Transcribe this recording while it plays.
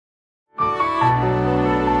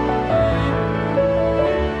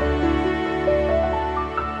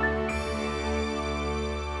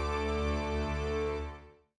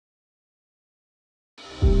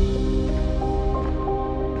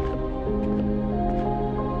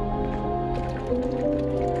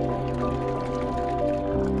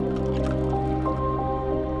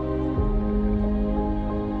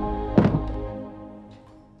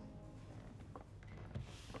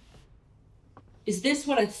Is this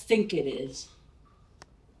what I think it is?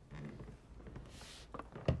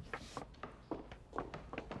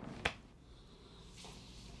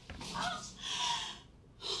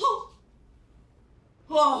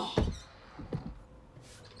 Oh.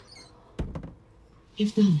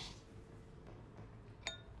 You've done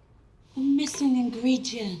it. A missing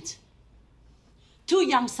ingredient. Two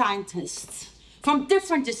young scientists from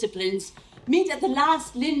different disciplines meet at the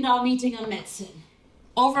last Lindau meeting on medicine.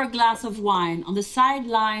 Over a glass of wine, on the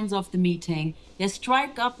sidelines of the meeting, they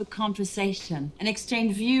strike up a conversation and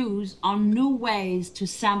exchange views on new ways to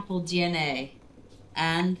sample DNA.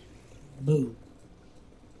 And boom.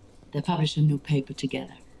 They publish a new paper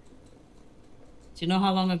together. Do you know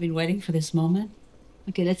how long I've been waiting for this moment?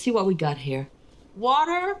 Okay, let's see what we got here.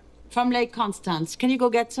 Water from Lake Constance. Can you go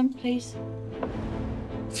get some, please?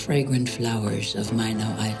 Fragrant flowers of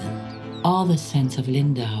Mainau Island. All the scents of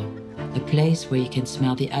Lindau, a place where you can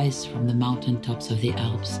smell the ice from the mountaintops of the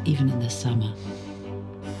Alps, even in the summer.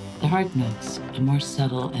 The heart notes are more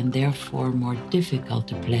subtle and therefore more difficult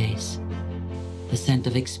to place. The scent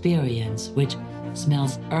of experience, which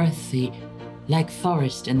smells earthy, like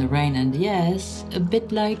forest in the rain, and yes, a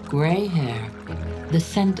bit like gray hair. The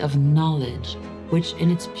scent of knowledge, which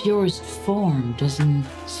in its purest form doesn't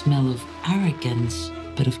smell of arrogance,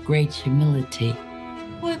 but of great humility,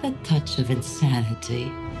 with a touch of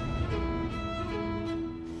insanity.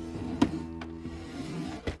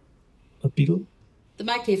 A beetle? The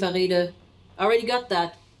Maikäferrede. Already got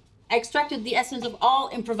that. I extracted the essence of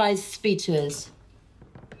all improvised speeches.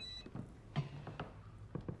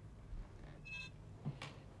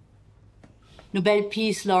 Nobel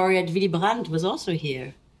Peace Laureate Willy Brandt was also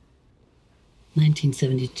here.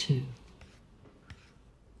 1972.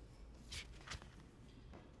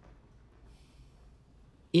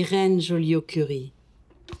 Irène Joliot-Curie.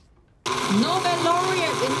 Nobel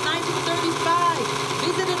Laureate in 1935.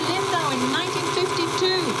 Visited Lindau in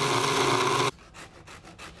 1952.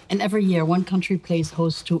 And every year, one country plays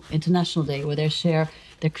host to International Day, where they share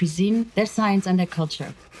their cuisine, their science, and their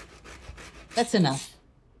culture. That's enough.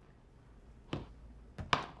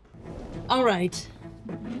 All right,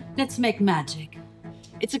 let's make magic.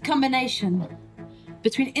 It's a combination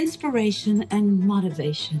between inspiration and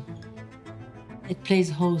motivation. It plays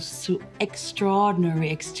host to extraordinary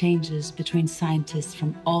exchanges between scientists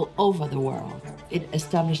from all over the world. It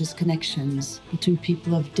establishes connections between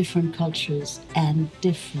people of different cultures and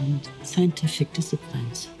different scientific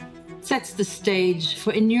disciplines. Sets the stage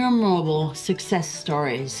for innumerable success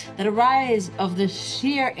stories that arise of the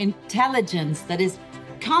sheer intelligence that is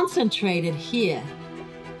concentrated here.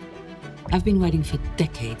 I've been waiting for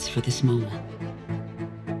decades for this moment.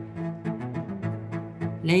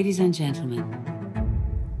 Ladies and gentlemen,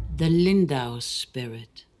 the Lindau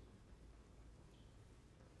spirit.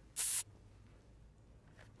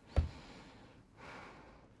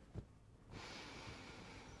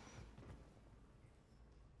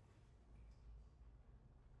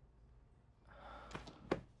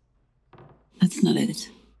 That's not it.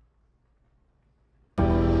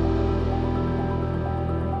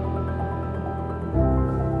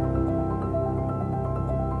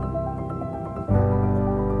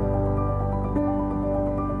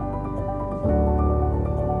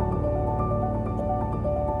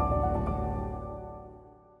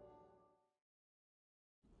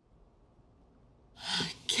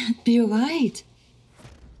 Can't be right.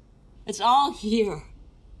 It's all here.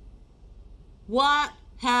 What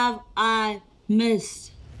have I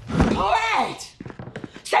missed? Correct!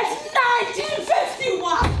 Since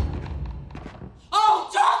 1951! Oh,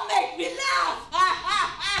 don't make me laugh!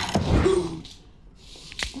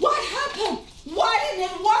 What happened? Why didn't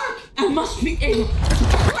it work? I must be able to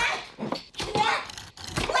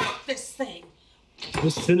crack this thing. What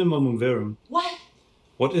is cinnamomum verum? What?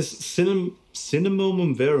 What is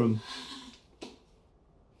cinnamomum verum?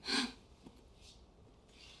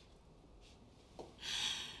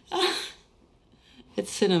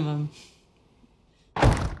 It's cinnamon.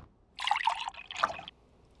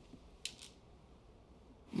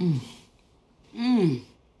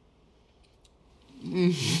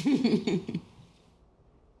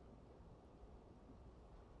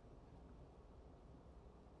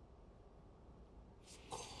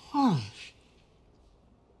 Gosh.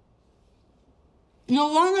 No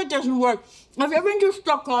wonder it doesn't work. Have you ever been to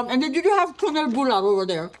Stockholm? And did you have kanelbullar over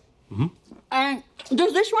there? Mm-hmm. And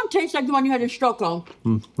does this one taste like the one you had in Stockholm?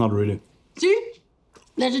 Not really. See?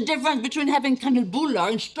 There's a difference between having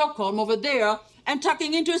kanelbullar in Stockholm over there and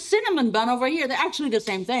tucking into a cinnamon bun over here. They're actually the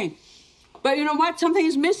same thing. But you know what? Something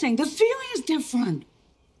is missing. The feeling is different.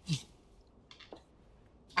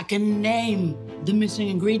 I can name the missing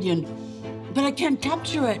ingredient. But I can't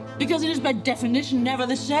capture it because it is by definition never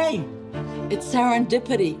the same. It's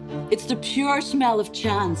serendipity. It's the pure smell of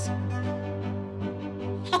chance.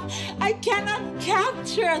 I cannot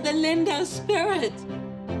capture the Lindau spirit.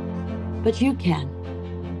 But you can.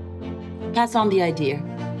 Pass on the idea.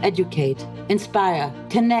 Educate, inspire,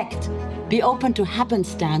 connect. Be open to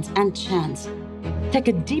happenstance and chance. Take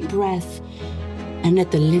a deep breath and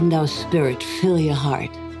let the Lindau spirit fill your heart.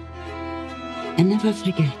 And never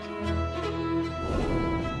forget,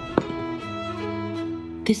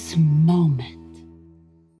 this moment